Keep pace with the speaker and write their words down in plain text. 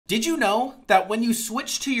Did you know that when you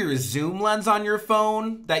switch to your zoom lens on your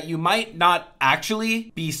phone, that you might not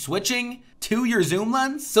actually be switching to your zoom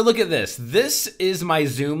lens? So look at this. This is my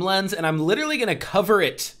zoom lens, and I'm literally gonna cover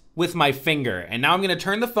it with my finger. And now I'm gonna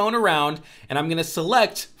turn the phone around and I'm gonna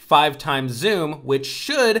select 5x zoom, which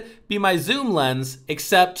should be my zoom lens,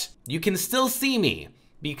 except you can still see me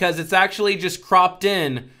because it's actually just cropped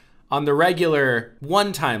in on the regular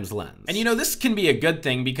 1x lens. And you know, this can be a good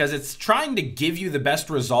thing because it's trying to give you the best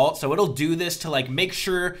result. So it'll do this to like make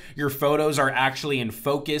sure your photos are actually in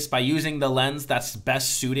focus by using the lens that's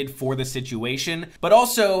best suited for the situation. But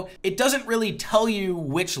also, it doesn't really tell you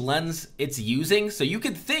which lens it's using. So you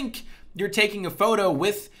could think you're taking a photo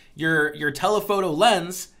with your telephoto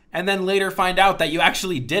lens and then later find out that you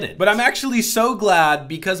actually did it. But I'm actually so glad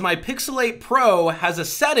because my Pixel 8 Pro has a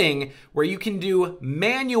setting where you can do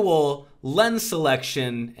manual lens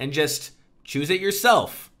selection and just choose it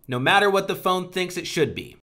yourself, no matter what the phone thinks it should be.